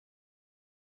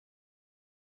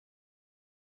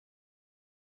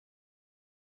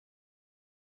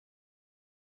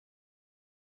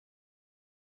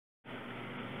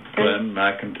Glenn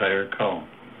McIntyre Cowan.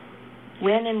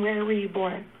 When and where were you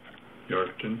born?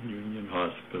 Yorkton Union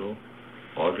Hospital,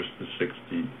 August the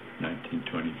 16th,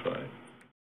 1925.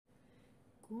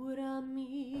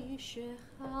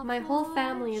 My whole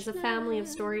family is a family of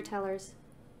storytellers.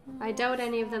 I doubt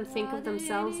any of them think of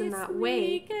themselves in that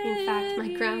way. In fact,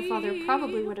 my grandfather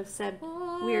probably would have said,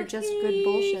 "We are just good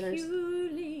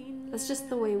bullshitters." That's just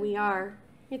the way we are.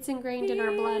 It's ingrained in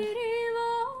our blood.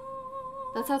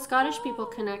 That's how Scottish people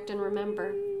connect and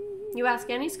remember. You ask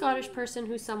any Scottish person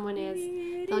who someone is,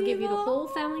 they'll give you the whole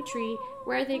family tree,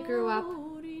 where they grew up,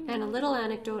 and a little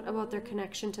anecdote about their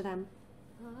connection to them.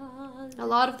 A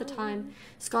lot of the time,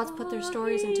 Scots put their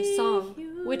stories into song,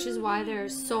 which is why there are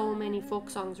so many folk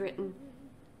songs written.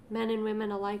 Men and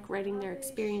women alike writing their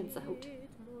experience out.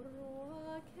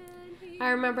 I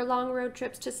remember long road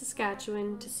trips to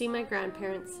Saskatchewan to see my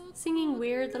grandparents, singing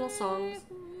weird little songs,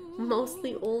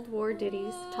 mostly old war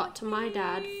ditties taught to my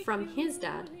dad from his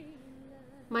dad.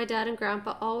 My dad and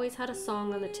grandpa always had a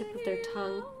song on the tip of their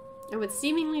tongue and would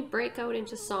seemingly break out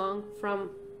into song from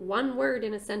one word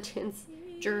in a sentence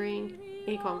during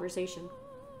a conversation.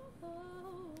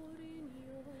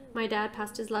 My dad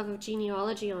passed his love of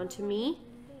genealogy on to me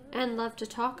and loved to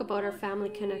talk about our family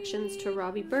connections to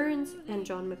Robbie Burns and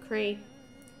John McCrae.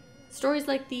 Stories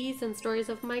like these and stories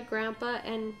of my grandpa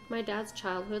and my dad's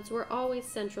childhoods were always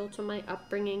central to my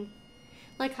upbringing,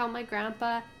 like how my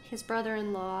grandpa, his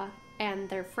brother-in-law, and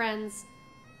their friends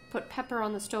put pepper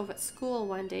on the stove at school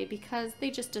one day because they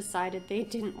just decided they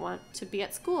didn't want to be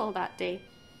at school that day.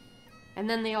 And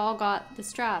then they all got the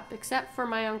strap, except for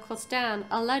my Uncle Stan,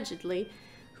 allegedly,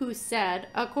 who said,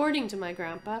 according to my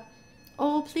grandpa,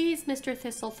 "Oh, please, Mr.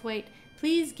 Thistlethwaite,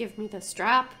 please give me the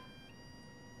strap."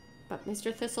 But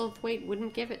Mr. Thistlethwaite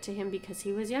wouldn't give it to him because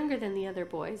he was younger than the other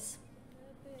boys.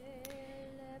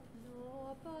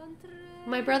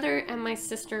 My brother and my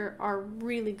sister are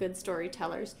really good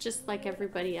storytellers, just like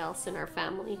everybody else in our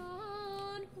family.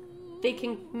 They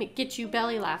can get you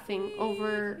belly laughing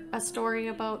over a story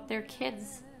about their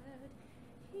kids,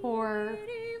 or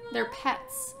their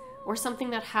pets, or something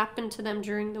that happened to them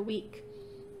during the week.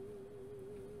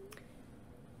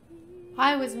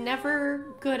 I was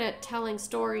never good at telling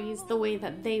stories the way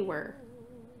that they were.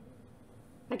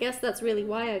 I guess that's really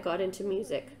why I got into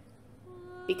music,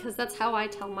 because that's how I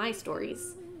tell my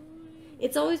stories.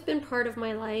 It's always been part of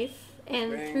my life,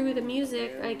 and through the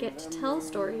music I get to tell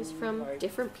stories from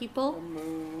different people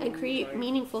and create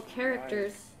meaningful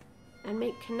characters and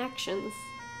make connections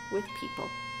with people.